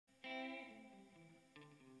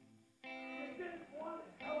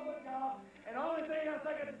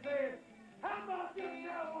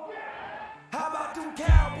How about them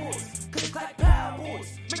Cowboys? Click like Power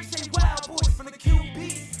Boys. Make say Wild Boys from the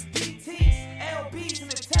QBs, DTs, LBs,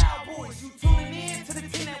 and the Towel Boys. You tuning in to the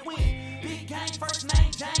team that win. Big game, first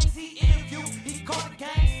name James. He interviewed, he called the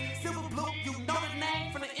games. Silver blue, you know the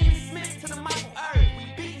name. From the Emmitt Smith to the Michael Irv. We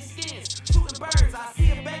beating skins, shooting birds. I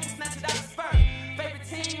see a baby snatch it out of spur. Favorite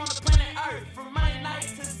team on the planet Earth. From Monday night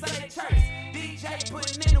to Sunday church. DJ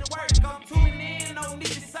putting in the work. I'm tuning in, no need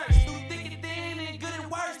to search. Through thick and thin and good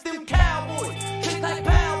and worse. Them Cowboys, click like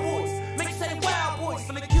Power Boys. Make say Wild Boys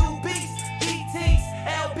from the QBs, DTs,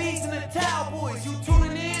 LBs, and the Towel Boys. You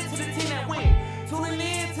tuning in to the team that win. Tuning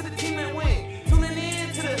in to the team that win. Tuning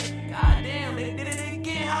in to the goddamn, they did it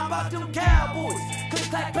again. How about them Cowboys?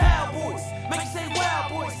 Click like Power Boys. Make say Wild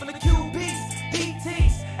Boys from the QBs,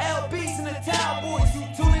 DTs, LBs, and the Towel Boys. You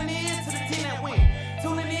tuning in to the team that win.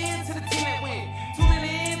 Tuning in to the team that win. Tuning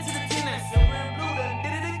in to the team that silver and blue done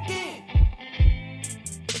did it again.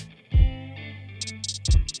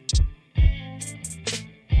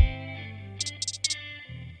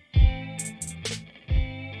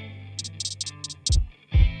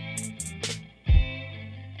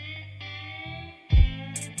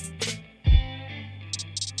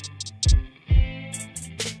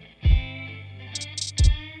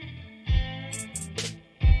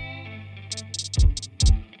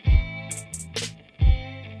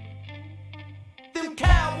 Them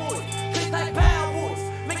Cowboys, click like Power Boys.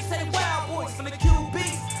 Make say Wild Boys from the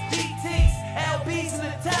QBs, DTs, LBs, and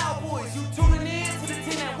the Towel Boys. You tuning in to the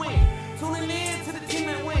team that win. Tuning in to the team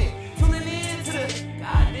that win. Tuning in to the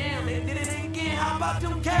goddamn, they did it again. How about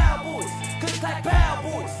them Cowboys? Click like Power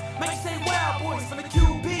Boys. Make say Wild Boys from the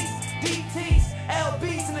QBs, DTs,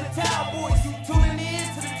 LBs, and the Towel Boys. You tuning in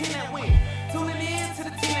to the team that win. Tuning in to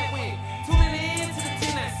the team that win. Tuning in to the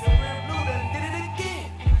team that silver and blue done did it again.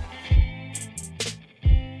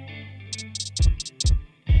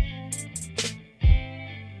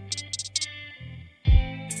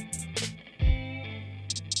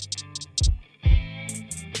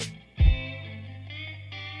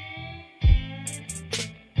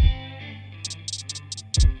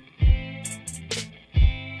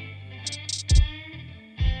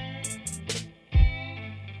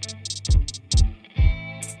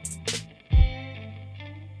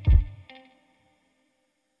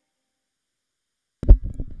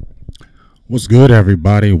 What's good,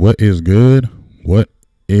 everybody? What is good? What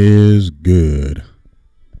is good?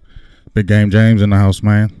 Big Game James in the house,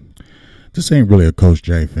 man. This ain't really a Coach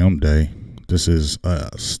J film day. This is a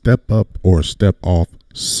step up or step off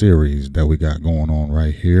series that we got going on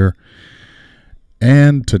right here.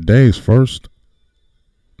 And today's first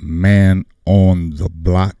man on the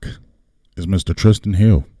block is Mr. Trysten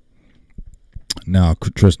Hill. Now,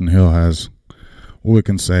 Trysten Hill has what we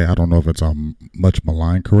can say, I don't know if it's a much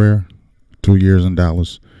maligned career. 2 years in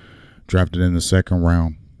Dallas, drafted in the second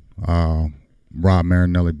round. Rob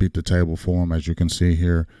Marinelli beat the table for him, as you can see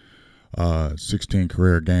here. 16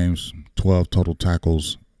 career games, 12 total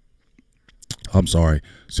tackles.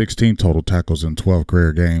 16 total tackles in 12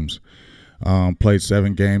 career games. Played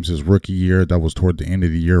 7 games his rookie year. That was toward the end of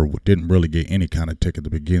the year. Didn't really get any kind of tick at the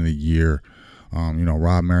beginning of the year.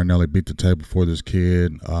 Rob Marinelli beat the table for this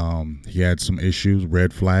kid. He had some issues,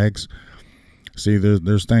 red flags. See,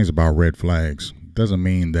 there's things about red flags. Doesn't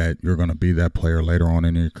mean that you're going to be that player later on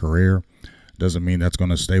in your career. Doesn't mean that's going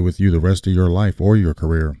to stay with you the rest of your life or your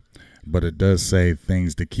career. But it does say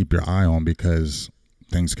things to keep your eye on because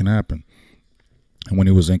things can happen. And when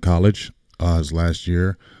he was in college, his last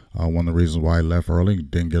year, one of the reasons why he left early,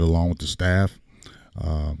 didn't get along with the staff,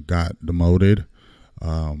 got demoted,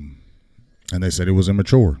 and they said he was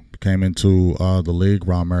immature. Came into the league.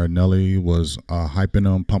 Rob Marinelli was hyping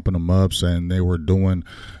them, pumping them up, saying they were doing,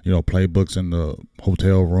 playbooks in the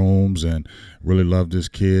hotel rooms and really loved this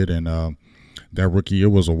kid. And that rookie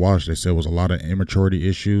year was a wash. They said it was a lot of immaturity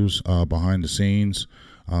issues behind the scenes,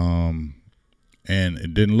 and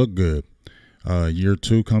it didn't look good. Year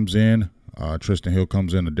 2 comes in. Trysten Hill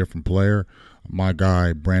comes in a different player. My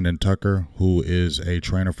guy, Brandon Tucker, who is a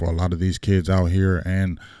trainer for a lot of these kids out here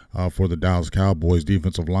and for the Dallas Cowboys,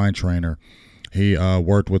 defensive line trainer. He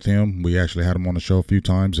worked with him. We actually had him on the show a few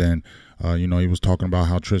times, and, he was talking about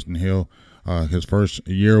how Trysten Hill, his first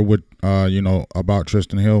year with, about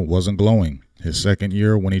Trysten Hill wasn't glowing. His second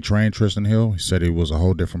year when he trained Trysten Hill, he said he was a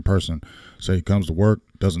whole different person. So he comes to work,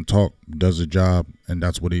 doesn't talk, does his job, and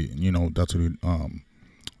that's what you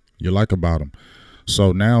like about him.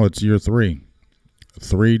 So now it's year 3.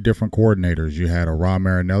 3 different coordinators. You had a Rob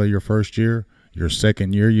Marinelli your first year. Your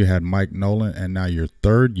second year, you had Mike Nolan, and now your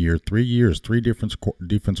third year, 3 years, 3 different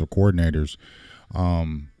defensive coordinators.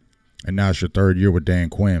 and now it's your third year with Dan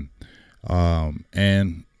Quinn.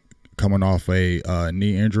 And coming off a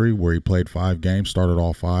knee injury where he played 5 games, started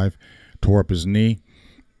all 5, tore up his knee.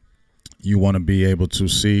 You want to be able to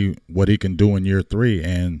see what he can do in year 3.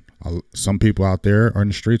 And some people out there in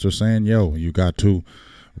the streets are saying, yo, you got to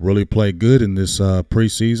really play good in this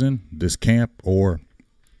preseason, this camp, or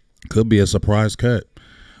could be a surprise cut.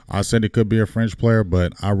 I said it could be a French player,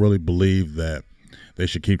 but I really believe that they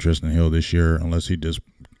should keep Trysten Hill this year unless he just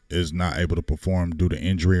is not able to perform due to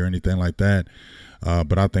injury or anything like that.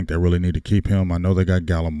 But I think they really need to keep him. I know they got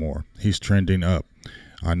Gallimore. He's trending up.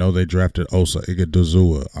 I know they drafted Osa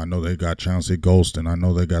Ighodozua. I know they got Chauncey Golston. I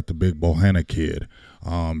know they got the big Bohanna kid.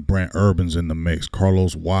 Brent Urban's in the mix.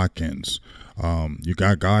 Carlos Watkins. You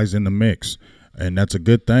got guys in the mix, and that's a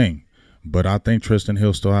good thing. But I think Trysten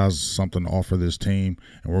Hill still has something to offer this team,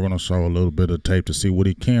 and we're going to show a little bit of tape to see what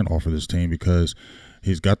he can offer this team because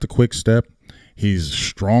he's got the quick step. He's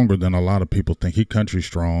stronger than a lot of people think. He's country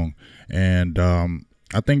strong, and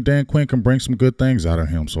I think Dan Quinn can bring some good things out of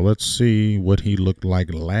him. So let's see what he looked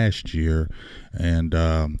like last year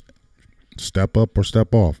and step up or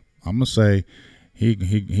step off. I'm going to say he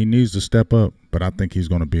needs to step up, but I think he's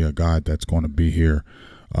going to be a guy that's going to be here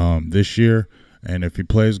this year. And if he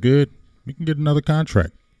plays good, he can get another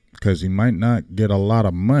contract because he might not get a lot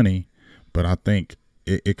of money, but I think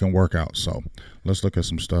it can work out. So let's look at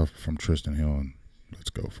some stuff from Trysten Hill, and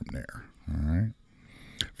let's go from there. All right.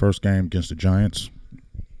 First game against the Giants.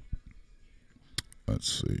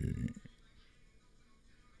 Let's see.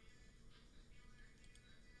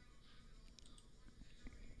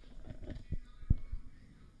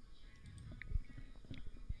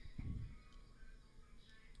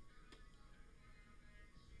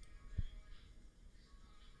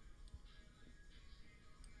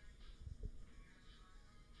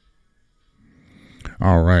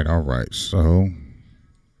 All right. So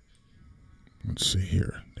let's see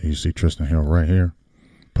here. You see Trysten Hill right here?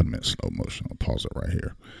 Put him in slow motion. I'll pause it right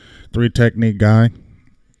here. 3 technique guy.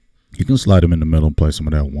 You can slide him in the middle and play some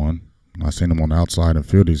of that 1. I've seen him on the outside in a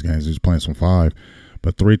few of these games. He's playing some 5.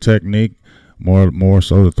 But 3 technique, more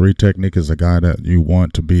so the 3 technique is the guy that you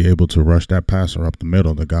want to be able to rush that passer up the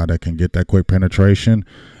middle, the guy that can get that quick penetration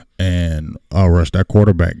and rush that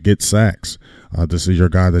quarterback, get sacks. This is your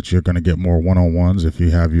guy that you're going to get more one-on-ones. If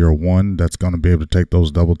you have your 1 that's going to be able to take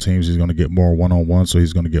those double teams, he's going to get more one-on-one, so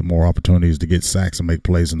he's going to get more opportunities to get sacks and make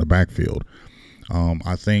plays in the backfield.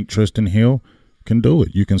 I think Trysten Hill can do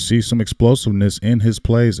it. You can see some explosiveness in his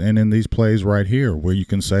plays and in these plays right here where you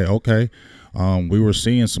can say, okay, we were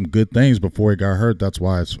seeing some good things before he got hurt. That's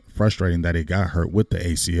why it's frustrating that he got hurt with the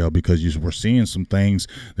ACL because you were seeing some things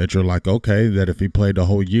that you're like, okay, that if he played the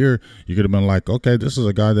whole year, you could have been like, okay, this is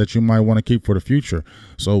a guy that you might want to keep for the future.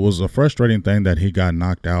 So it was a frustrating thing that he got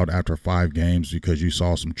knocked out after 5 games because you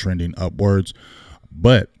saw some trending upwards.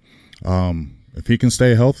 But if he can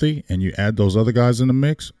stay healthy and you add those other guys in the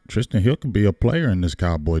mix, Trysten Hill can be a player in this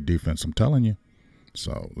Cowboy defense, I'm telling you.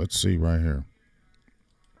 So let's see right here.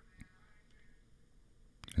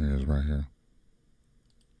 Here it is right here.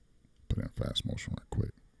 Put it in fast motion right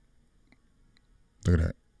quick. Look at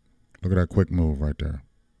that. Look at that quick move right there.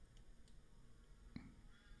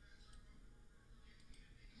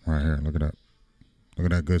 Right here. Look at that. Look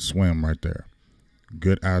at that good swim right there.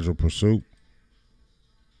 Good agile pursuit.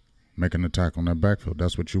 Making the tackle on that backfield.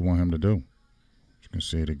 That's what you want him to do. You can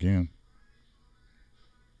see it again.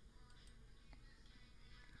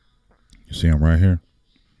 You see him right here?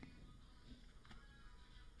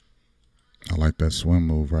 I like that swim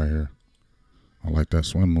move right here. I like that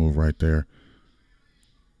swim move right there.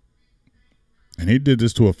 And he did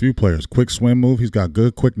this to a few players. Quick swim move. He's got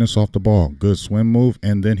good quickness off the ball. Good swim move.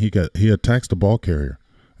 And then he attacks the ball carrier.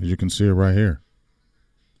 As you can see it right here.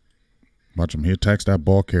 Watch him. He attacks that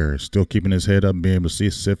ball carrier. Still keeping his head up and being able to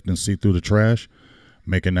sift and see through the trash.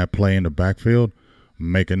 Making that play in the backfield.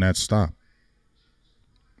 Making that stop.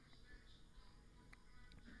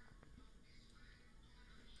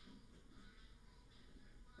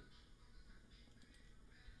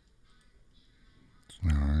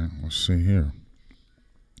 All right, let's see here.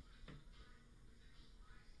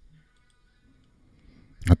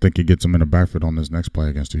 I think he gets him in the backfield on this next play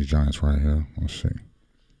against these Giants right here. Let's see.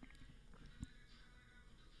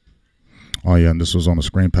 Oh, yeah, and this was on a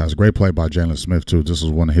screen pass. Great play by Jalen Smith, too. This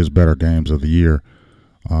was one of his better games of the year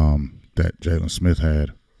that Jalen Smith had.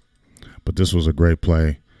 But this was a great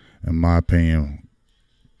play, in my opinion.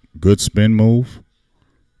 Good spin move.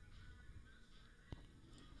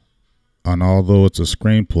 And although it's a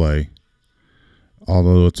screen play,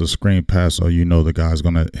 although it's a screen pass, so you know the guy's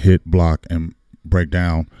going to hit, block, and break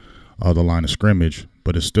down the line of scrimmage,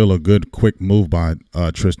 but it's still a good quick move by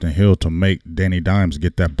Trysten Hill to make Danny Dimes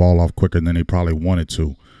get that ball off quicker than he probably wanted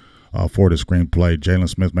to for the screenplay. Jalen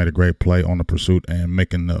Smith made a great play on the pursuit and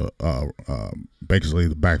making the basically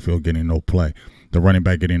the backfield getting no play, the running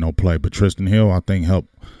back getting no play. But Trysten Hill, I think,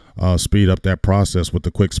 helped speed up that process with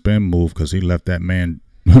the quick spin move because he left that man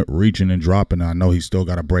reaching and dropping. I know he still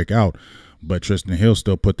got to break out, but Trysten Hill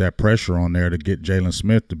still put that pressure on there to get Jalen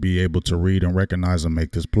Smith to be able to read and recognize and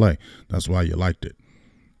make this play. That's why you liked it.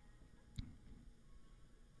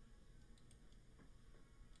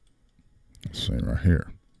 Let's see right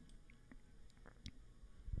here.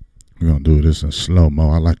 We're going to do this in slow-mo.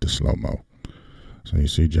 I like the slow-mo. So you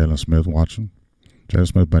see Jalen Smith watching. Jalen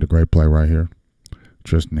Smith made a great play right here.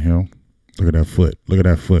 Trysten Hill. Look at that foot. Look at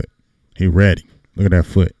that foot. He ready. Look at that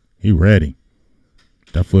foot. He ready.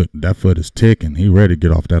 That foot is ticking. He ready to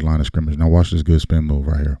get off that line of scrimmage. Now watch this good spin move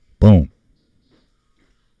right here. Boom.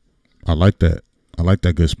 I like that. I like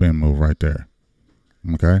that good spin move right there.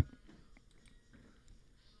 Okay.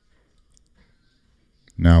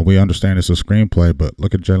 Now, we understand it's a screenplay, but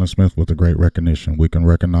look at Jalen Smith with the great recognition. We can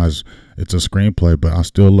recognize it's a screenplay, but I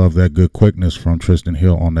still love that good quickness from Trysten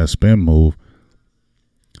Hill on that spin move.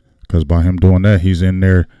 Because by him doing that, he's in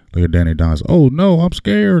there. Look at Danny Dimes. Oh, no, I'm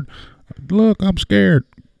scared. Look, I'm scared.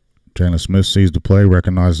 Jalen Smith sees the play,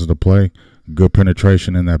 recognizes the play. Good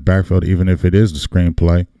penetration in that backfield, even if it is the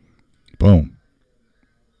screenplay. Boom.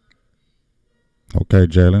 Okay,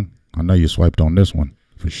 Jalen. I know you swiped on this one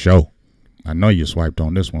for sure. I know you swiped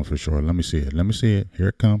on this one for sure. Let me see it. Let me see it. Here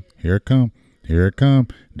it come. Here it come. Here it come.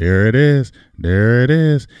 There it is. There it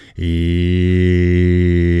is.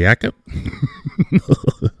 Yakka.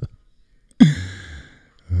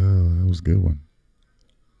 Oh, that was a good one.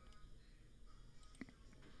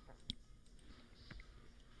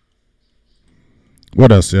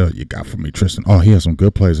 What else you got for me, Trysten? Oh, he had some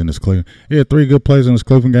good plays in this Cleveland. He had 3 good plays in this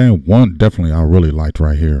Cleveland game. One definitely I really liked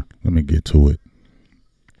right here. Let me get to it.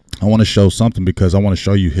 I want to show something because I want to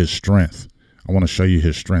show you his strength. I want to show you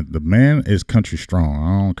his strength. The man is country strong.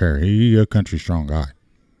 I don't care. He a country strong guy.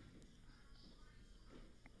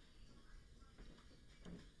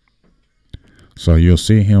 So you'll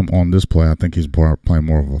see him on this play. I think he's playing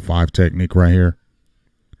more of a 5 technique right here.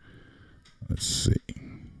 Let's see.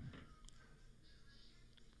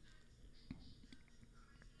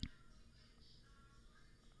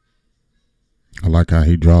 I like how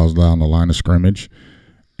he draws down the line of scrimmage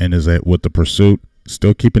and is with the pursuit,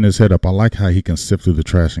 still keeping his head up. I like how he can sift through the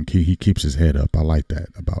trash and he keeps his head up. I like that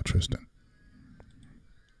about Trysten.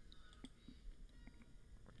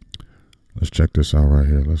 Let's check this out right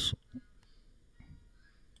here.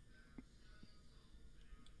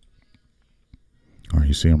 All right,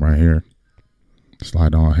 you see him right here.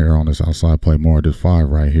 Slide on here on this outside, play more of this 5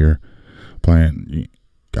 right here. Playing,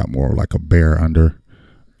 got more like a bear under.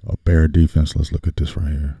 A bear defense. Let's look at this right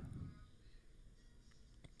here.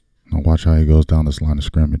 Now watch how he goes down this line of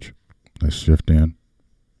scrimmage. Let's shift in.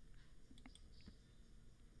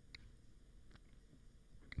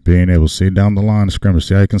 Being able to see down the line of scrimmage.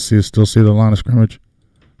 See how he can still see the line of scrimmage?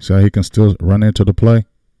 See how he can still run into the play?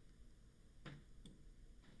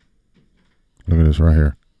 Look at this right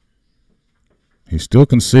here. He still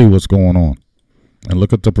can see what's going on. And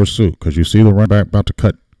look at the pursuit, because you see the running back about to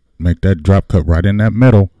cut. Make that drop cut right in that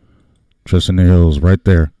middle. Trysten Hill's right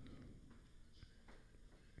there.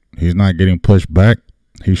 He's not getting pushed back.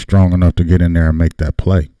 He's strong enough to get in there and make that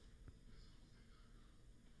play.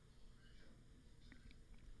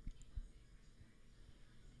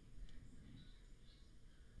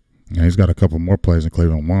 Yeah, he's got a couple more plays in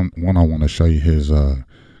Cleveland. One I want to show you his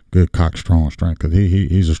good cock strong strength, because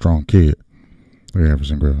he's a strong kid. Look at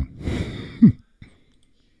Everson Griffin.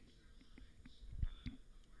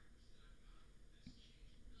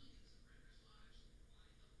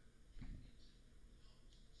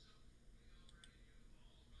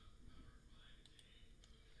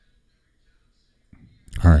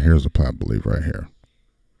 All right, here's the play, I believe, right here.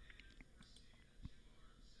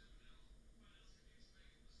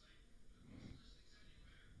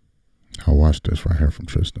 I'll watch this right here from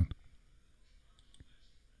Trysten.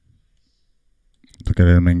 Look at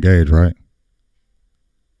him engage, right?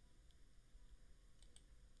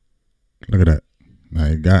 Look at that. Now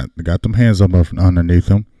he got them hands up underneath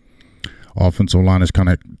him. Offensive line is kind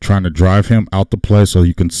of trying to drive him out the play so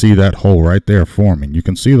you can see that hole right there forming. You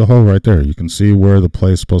can see the hole right there. You can see where the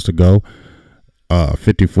play is supposed to go.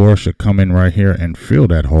 54 should come in right here and fill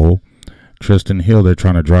that hole. Trysten Hill, they're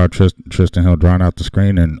trying to drive Trysten Hill drawing out the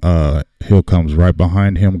screen, and Hill comes right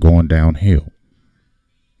behind him going downhill.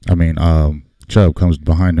 I mean, Chubb comes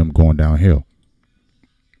behind him going downhill.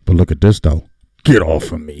 But look at this, though. Get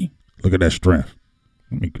off of me. Look at that strength.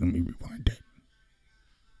 Let me rewind that.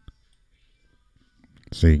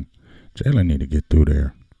 See, Jalen need to get through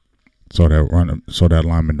there so that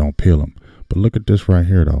lineman don't peel him. But look at this right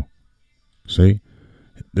here, though. See,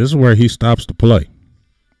 this is where he stops the play.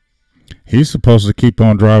 He's supposed to keep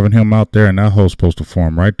on driving him out there, and that hole's supposed to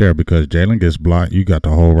form right there because Jalen gets blocked. You got the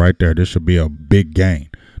hole right there. This should be a big gain.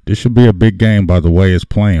 This should be a big game by the way it's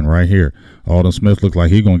playing right here. Alden Smith looks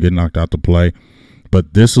like he's going to get knocked out the play.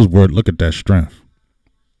 But this is where, look at that strength.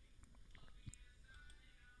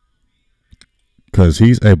 Because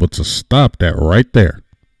he's able to stop that right there.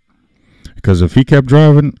 Because if he kept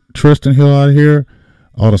driving Trysten Hill out of here,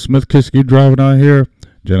 Alden Smith keep driving out here,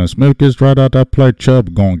 Jalen Smith gets right out that play,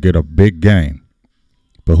 Chubb going to get a big game.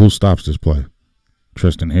 But who stops this play?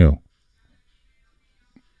 Trysten Hill.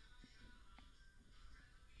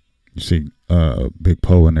 You see Big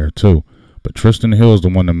Poe in there too. But Trysten Hill is the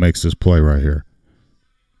one that makes this play right here.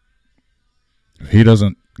 If he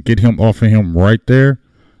doesn't get him off of him right there,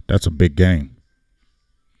 that's a big game.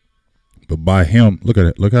 But by him, look at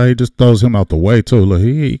it. Look how he just throws him out the way too. Look,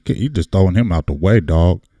 he just throwing him out the way,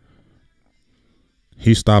 dog.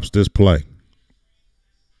 He stops this play.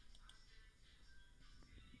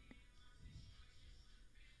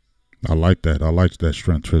 I like that. I like that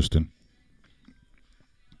strength, Trysten.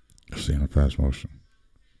 See in a fast motion.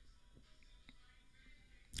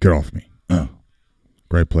 Get off me.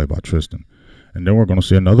 Great play by Trysten. And then we're going to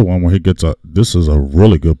see another one where he gets a. This is a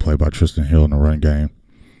really good play by Trysten Hill in the run game.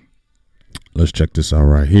 Let's check this out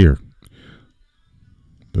right here.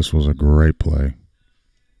 This was a great play.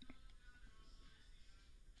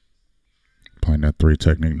 Playing that 3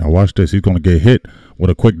 technique. Now watch this. He's going to get hit with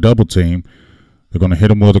a quick double team. They're going to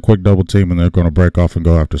hit him with a quick double team, and they're going to break off and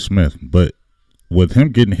go after Smith. But with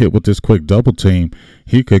him getting hit with this quick double team,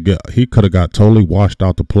 he could have got totally washed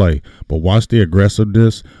out the play. But watch the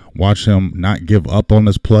aggressiveness. Watch him not give up on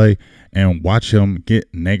this play, and watch him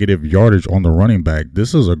get negative yardage on the running back.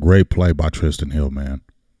 This is a great play by Trysten Hill, man.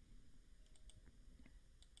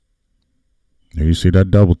 There you see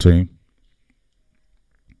that double team.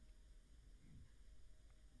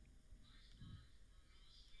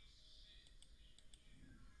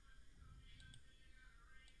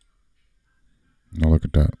 Now look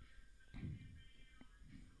at that.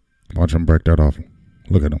 Watch him break that off.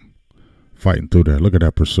 Look at him fighting through there. Look at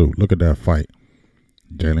that pursuit. Look at that fight.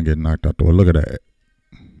 Jalen getting knocked out the way. Look at that.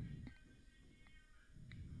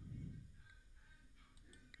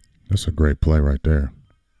 That's a great play right there.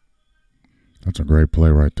 That's a great play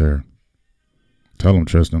right there. Tell him,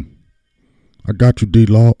 Trysten. I got you,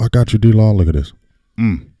 D-Law. I got you, D-Law. Look at this.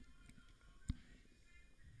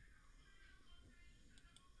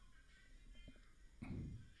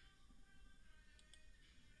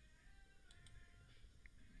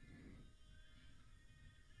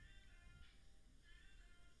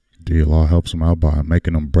 D-Law helps him out by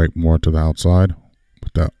making him break more to the outside,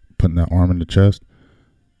 putting that arm in the chest.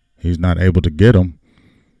 He's not able to get him,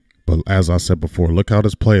 but as I said before, look how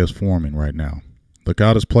this play is forming right now. Look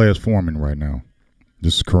how this play is forming right now.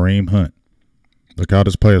 This is Kareem Hunt. Look how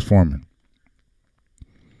this play is forming.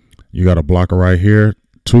 You got a blocker right here,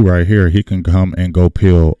 2 right here. He can come and go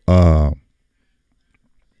peel. What's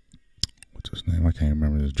his name? I can't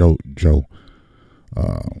remember. It's Joe.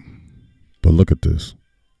 But look at this.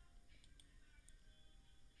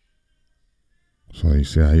 So you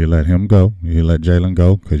see how you let him go. You let Jalen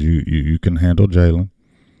go because you can handle Jalen.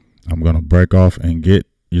 I'm going to break off and get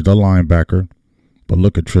you the linebacker. But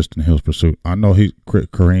look at Trysten Hill's pursuit. I know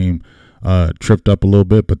Kareem tripped up a little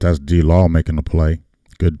bit, but that's D-Law making the play.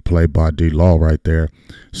 Good play by D-Law right there.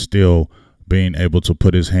 Still being able to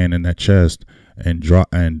put his hand in that chest and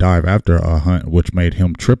dive after a Hunt, which made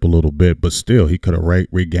him trip a little bit. But still, he could have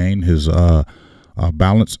regained his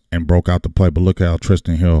balance and broke out the play. But look how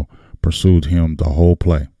Trysten Hill pursued him the whole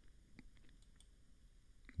play.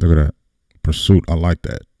 Look at that pursuit. I like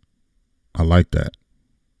that. I like that.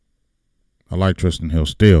 I like Trysten Hill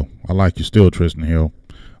still. I like you still, Trysten Hill.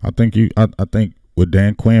 I think with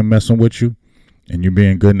Dan Quinn messing with you and you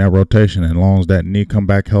being good in that rotation, and as long as that knee come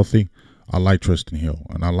back healthy, I like Trysten Hill,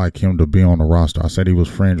 and I like him to be on the roster. I said he was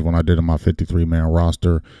fringe when I did my 53-man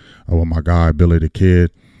roster with my guy Billy the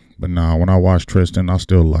Kid. But now, when I watch Trysten, I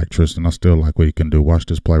still like Trysten. I still like what he can do. Watch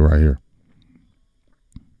this play right here.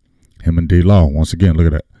 Him and D-Law. Once again, look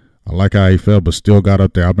at that. I like how he fell, but still got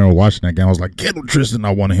up there. I remember watching that game. I was like, get him, Trysten.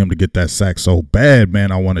 I wanted him to get that sack so bad,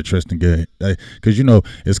 man. I wanted Trysten to get it. Because,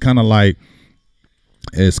 it's kind of like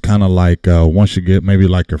It's kind of like once you get maybe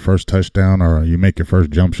like your first touchdown or you make your first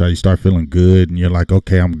jump shot, you start feeling good and you're like,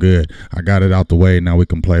 okay, I'm good. I got it out the way. Now we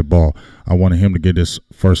can play ball. I wanted him to get his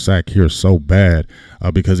first sack here so bad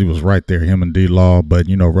because he was right there, him and D-Law. But,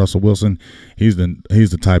 you know, Russell Wilson, he's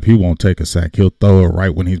the type, he won't take a sack. He'll throw it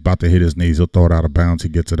right when he's about to hit his knees. He'll throw it out of bounds. He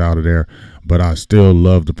gets it out of there. But I still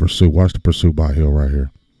love the pursuit. Watch the pursuit by Hill right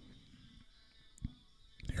here.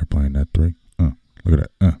 You're playing that 3. Look at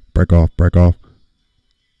that. Break off, break off.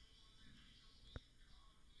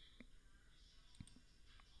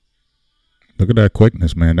 Look at that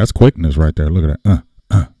quickness, man. That's quickness right there. Look at that.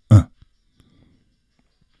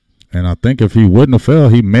 And I think if he wouldn't have fell,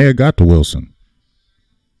 he may have got to Wilson.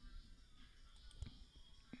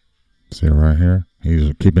 See it right here?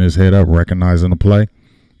 He's keeping his head up, recognizing the play,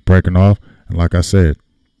 breaking off. And like I said,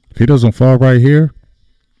 if he doesn't fall right here,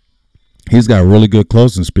 he's got really good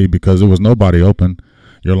closing speed because there was nobody open.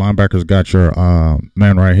 Your linebackers got your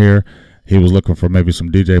man right here. He was looking for maybe some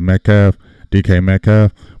DK Metcalf.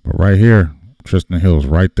 But right here, Trysten Hill's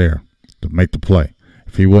right there to make the play.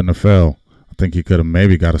 If he wouldn't have fell, I think he could have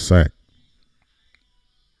maybe got a sack.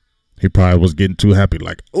 He probably was getting too happy,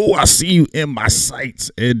 like, oh, I see you in my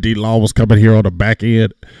sights. And D-Law was coming here on the back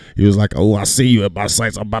end. He was like, oh, I see you in my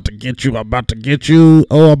sights. I'm about to get you. I'm about to get you.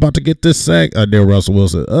 Oh, I'm about to get this sack. And then Russell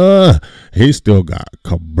Wilson, he still got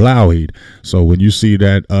kablowied. So when you see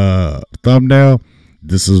that thumbnail,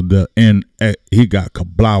 this is the end. He got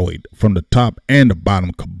kablowied from the top and the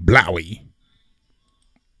bottom. Kablowy.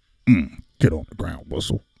 Get on the ground,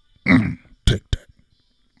 Whistle. Take that.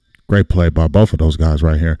 Great play by both of those guys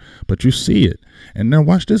right here. But you see it. And now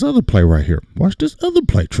watch this other play right here. Watch this other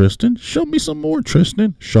play, Trysten. Show me some more,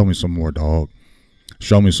 Trysten. Show me some more, dog.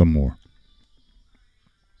 Show me some more.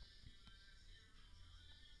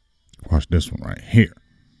 Watch this one right here.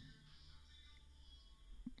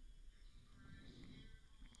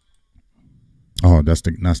 Oh, that's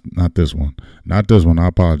not this one. Not this one. I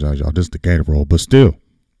apologize, y'all. This is the gator roll. But still,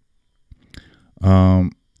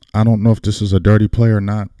 I don't know if this is a dirty play or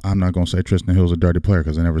not. I'm not going to say Trysten Hill's a dirty player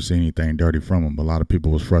because I never seen anything dirty from him. But a lot of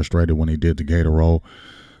people was frustrated when he did the gator roll.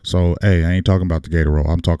 So, hey, I ain't talking about the gator roll.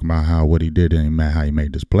 I'm talking about what he did and how he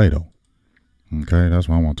made this play, though. Okay, that's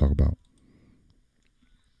what I want to talk about.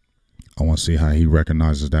 I want to see how he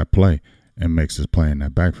recognizes that play and makes his play in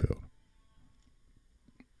that backfield.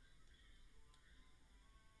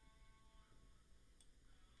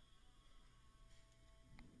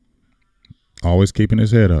 Always keeping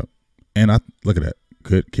his head up. And look at that.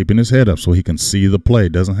 Good, keeping his head up so he can see the play.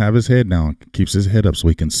 Doesn't have his head down. Keeps his head up so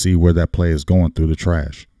he can see where that play is going through the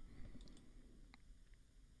trash.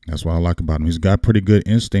 That's what I like about him. He's got pretty good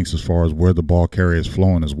instincts as far as where the ball carrier is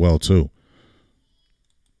flowing as well, too.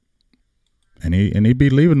 And he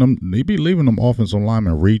be leaving them offensive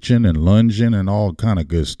linemen reaching and lunging and all kind of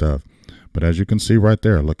good stuff. But as you can see right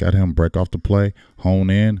there, look at him break off the play,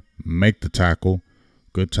 hone in, make the tackle.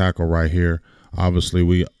 Good tackle right here. Obviously,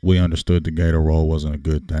 we understood the gator roll wasn't a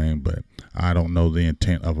good thing, but I don't know the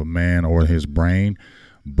intent of a man or his brain.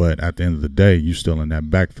 But at the end of the day, you still in that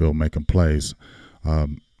backfield making plays.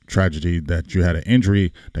 Tragedy that you had an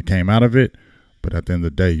injury that came out of it, but at the end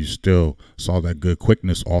of the day, you still saw that good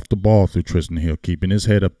quickness off the ball through Trysten Hill, keeping his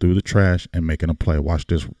head up through the trash and making a play. Watch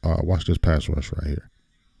this pass rush right here.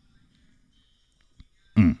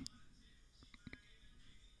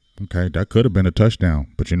 Okay, that could have been a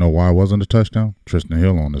touchdown, but you know why it wasn't a touchdown? Trysten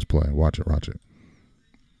Hill on this play. Watch it, watch it.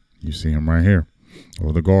 You see him right here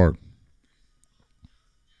over the guard.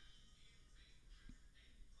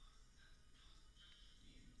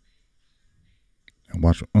 And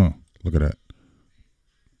watch, look at that.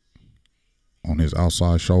 On his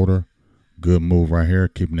outside shoulder, good move right here,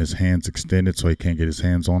 keeping his hands extended so he can't get his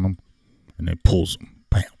hands on him, and then pulls him.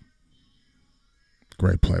 Bam.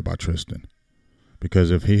 Great play by Trysten.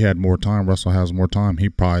 Because if he had more time, Russell has more time, he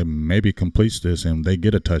probably maybe completes this and they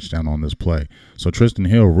get a touchdown on this play. So Trysten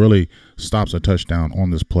Hill really stops a touchdown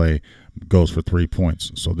on this play, goes for 3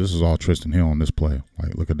 points. So this is all Trysten Hill on this play.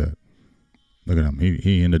 Like, look at that. Look at him.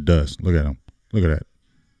 He in the dust. Look at him. Look at that.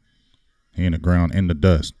 He in the ground in the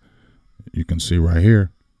dust. You can see right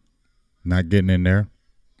here. Not getting in there.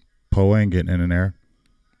 Poe ain't getting in there.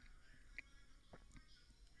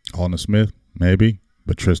 Alden Smith, maybe.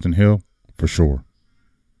 But Trysten Hill, for sure.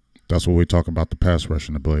 That's what we talk about, the pass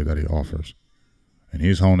rushing ability that he offers. And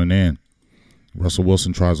he's honing in. Russell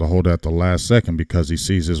Wilson tries to hold it at the last second because he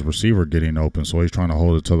sees his receiver getting open, so he's trying to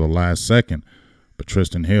hold it to the last second. But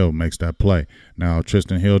Trysten Hill makes that play. Now,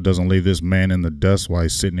 Trysten Hill doesn't leave this man in the dust while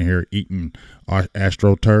he's sitting here eating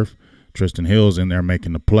AstroTurf. Trysten Hill's in there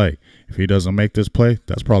making the play. If he doesn't make this play,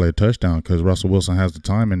 that's probably a touchdown because Russell Wilson has the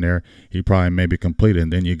time in there. He probably maybe completed.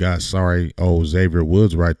 And then you got Xavier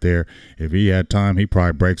Woods right there. If he had time, he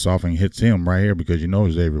probably breaks off and hits him right here because you know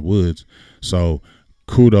Xavier Woods. So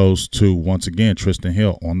kudos to, once again, Trysten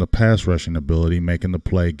Hill on the pass rushing ability, making the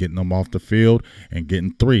play, getting them off the field, and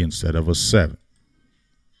getting 3 instead of a 7.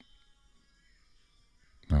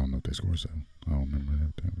 I don't know if they scored 7. I don't remember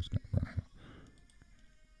that. That was right here.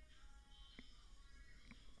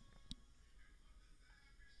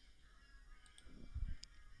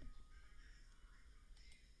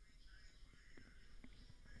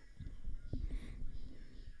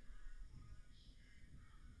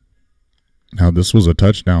 Now, this was a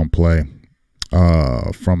touchdown play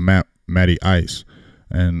from Matty Ice.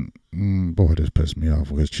 And, boy, this pissed me off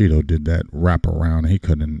because Cheeto did that wrap around. He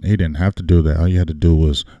didn't have to do that. All you had to do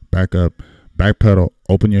was back up, backpedal,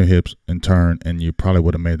 open your hips, and turn, and you probably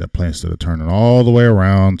would have made that play instead of turning all the way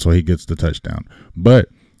around so he gets the touchdown. But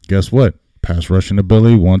guess what? Pass rushing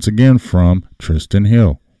ability once again from Trysten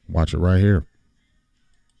Hill. Watch it right here.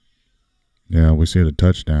 Yeah, we see the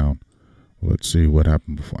touchdown. Let's see what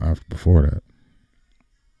happened before that.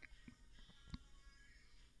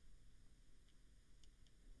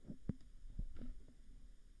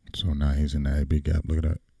 So now he's in the AB gap. Look at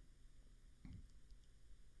that.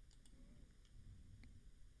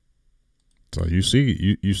 So you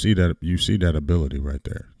see that ability right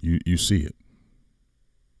there. You see it.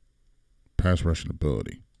 Pass rushing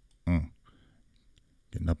ability.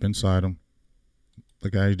 Getting up inside him.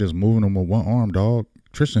 Look at how he's just moving him with one arm, dog.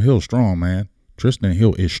 Trysten Hill's strong, man. Trysten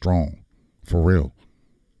Hill is strong. For real.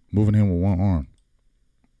 Moving him with one arm.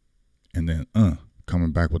 And then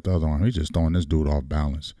coming back with the other arm. He's just throwing this dude off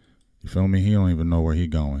balance. You feel me? He don't even know where he's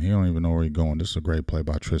going. He don't even know where he's going. This is a great play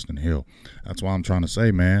by Trysten Hill. That's why I'm trying to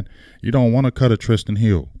say, man, you don't want to cut a Trysten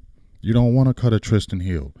Hill. You don't want to cut a Trysten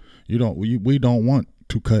Hill. We don't want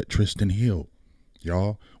to cut Trysten Hill,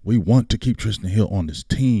 y'all. We want to keep Trysten Hill on this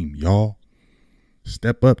team, y'all.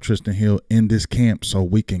 Step up, Trysten Hill, in this camp so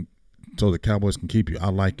the Cowboys can keep you. I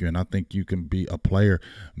like you, and I think you can be a player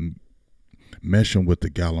meshing with the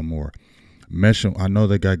Gallimore. I know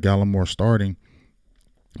they got Gallimore starting,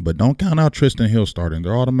 but don't count out Trysten Hill starting.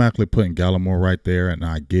 They're automatically putting Gallimore right there, and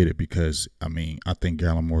I get it because, I think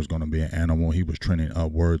Gallimore is going to be an animal. He was trending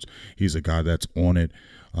upwards. He's a guy that's on it.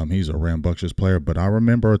 He's a rambunctious player. But I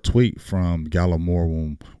remember a tweet from Gallimore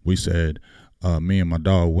when we said, me and my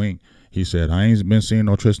dog Wink, he said, I ain't been seeing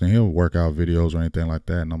no Trysten Hill workout videos or anything like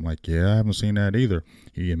that. And I'm like, yeah, I haven't seen that either.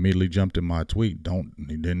 He immediately jumped in my tweet.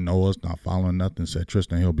 He didn't know us, not following nothing, said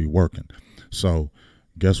Trysten Hill be working. So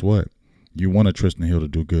guess what? You want a Trysten Hill to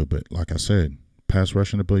do good, but like I said, pass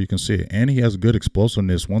rushing ability, you can see it. And he has good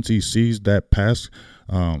explosiveness. Once he sees that pass,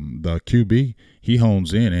 the QB, he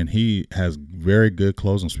hones in, and he has very good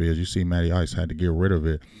closing speed. As you see, Matty Ice had to get rid of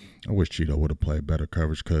it. I wish Cheeto would have played better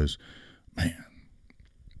coverage because, man,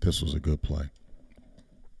 this was a good play.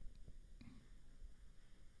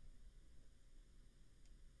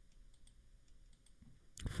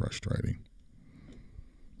 Frustrating.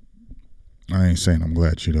 I ain't saying I'm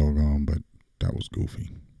glad Cheeto gone, but that was goofy.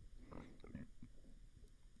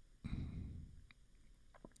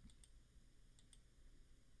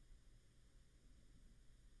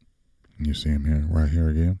 You see him here, right here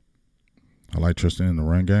again. I like Trysten in the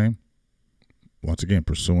run game. Once again,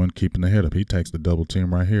 pursuing, keeping the head up. He takes the double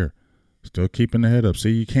team right here. Still keeping the head up.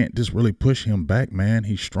 See, you can't just really push him back, man.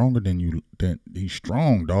 He's stronger than you. He's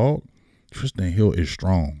strong, dog. Trysten Hill is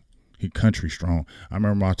strong. He country strong. I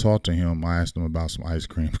remember I talked to him. I asked him about some ice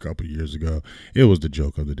cream a couple of years ago. It was the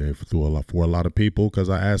joke of the day for a lot of people because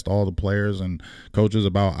I asked all the players and coaches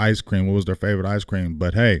about ice cream. What was their favorite ice cream?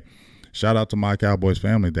 But, hey, shout out to my Cowboys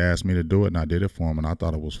family. They asked me to do it, and I did it for them, and I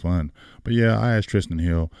thought it was fun. But, yeah, I asked Trysten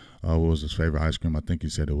Hill what was his favorite ice cream. I think he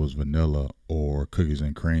said it was vanilla or cookies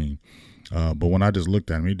and cream. But when I just looked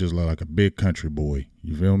at him, he just looked like a big country boy.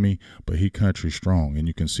 You feel me? But he country strong, and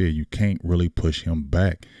you can see it. You can't really push him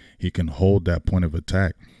back. He can hold that point of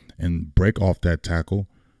attack and break off that tackle,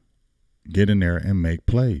 get in there, and make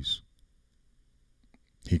plays.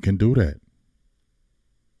 He can do that.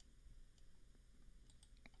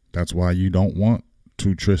 That's why you don't want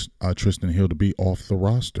Trysten Hill to be off the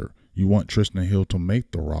roster. You want Trysten Hill to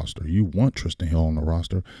make the roster. You want Trysten Hill on the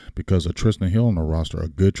roster because a Trysten Hill on the roster, a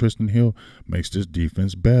good Trysten Hill, makes this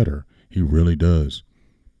defense better. He really does.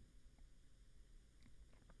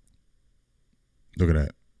 Look at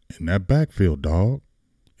that. In that backfield, dog.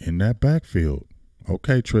 In that backfield.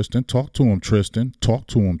 Okay, Trysten. Talk to him, Trysten. Talk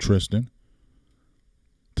to him, Trysten.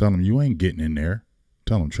 Tell him you ain't getting in there.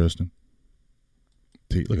 Tell him, Trysten.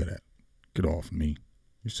 Look at that. Get off me.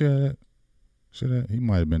 You see that? See that? He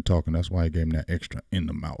might have been talking. That's why he gave him that extra in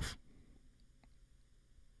the mouth.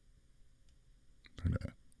 Look at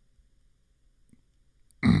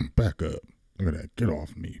that. Back up. Look at that. Get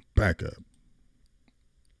off me. Back up.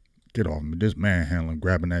 Get off me. This manhandling,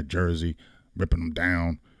 grabbing that jersey, ripping him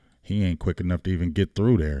down. He ain't quick enough to even get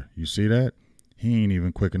through there. You see that? He ain't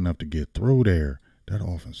even quick enough to get through there. That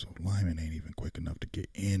offensive lineman ain't even quick enough to get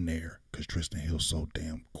in there because Trysten Hill's so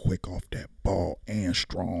damn quick off that ball and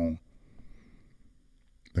strong.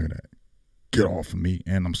 Look at that. Get off of me.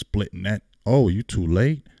 And I'm splitting that. Oh, you too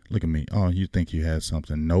late? Look at me. Oh, you think you had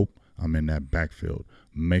something? Nope. I'm in that backfield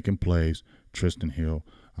making plays. Trysten Hill,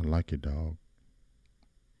 I like you, dog.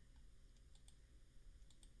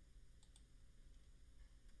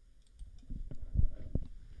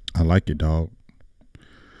 I like it, dog.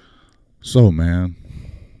 So, man,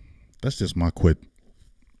 that's just my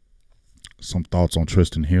some thoughts on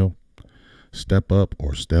Trysten Hill. Step up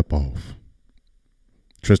or step off.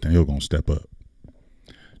 Trysten Hill gonna step up.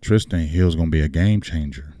 Trysten Hill's gonna be a game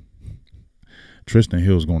changer. Trysten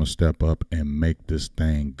Hill's gonna step up and make this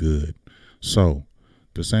thing good. So,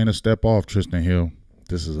 this ain't a step off, Trysten Hill.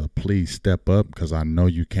 This is a please step up because I know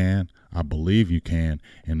you can. I believe you can.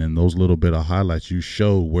 And in those little bit of highlights, you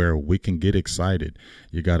show where we can get excited.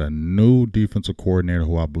 You got a new defensive coordinator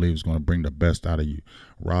who I believe is going to bring the best out of you.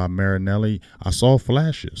 Rod Marinelli, I saw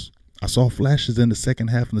flashes. I saw flashes in the second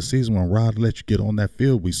half of the season when Rod let you get on that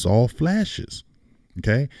field. We saw flashes.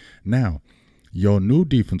 Okay? Now, your new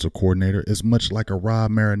defensive coordinator is much like a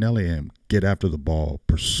Rod Marinelli and get after the ball,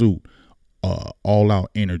 pursuit,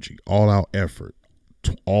 all-out energy, all-out effort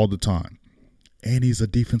all the time. And he's a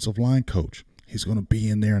defensive line coach. He's going to be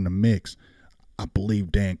in there in the mix. I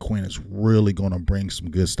believe Dan Quinn is really going to bring some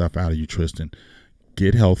good stuff out of you, Trysten.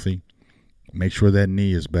 Get healthy. Make sure that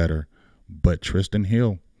knee is better. But Trysten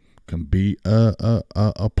Hill can be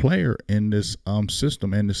a player in this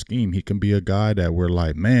system and the scheme. He can be a guy that we're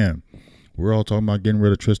like, man, we're all talking about getting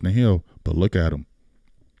rid of Trysten Hill, but look at him.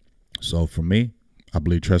 So for me, I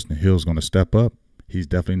believe Trysten Hill is going to step up. He's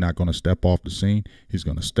definitely not going to step off the scene. He's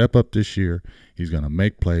going to step up this year. He's going to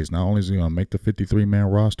make plays. Not only is he going to make the 53-man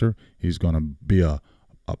roster, he's going to be a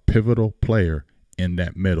pivotal player in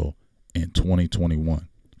that middle in 2021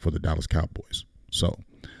 for the Dallas Cowboys. So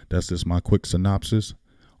that's just my quick synopsis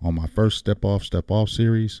on my first step off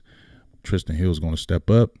series. Trysten Hill is going to step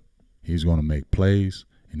up. He's going to make plays,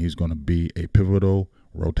 and he's going to be a pivotal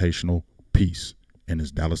rotational piece in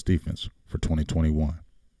his Dallas defense for 2021.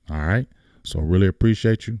 All right? So really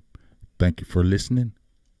appreciate you. Thank you for listening,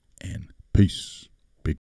 and peace.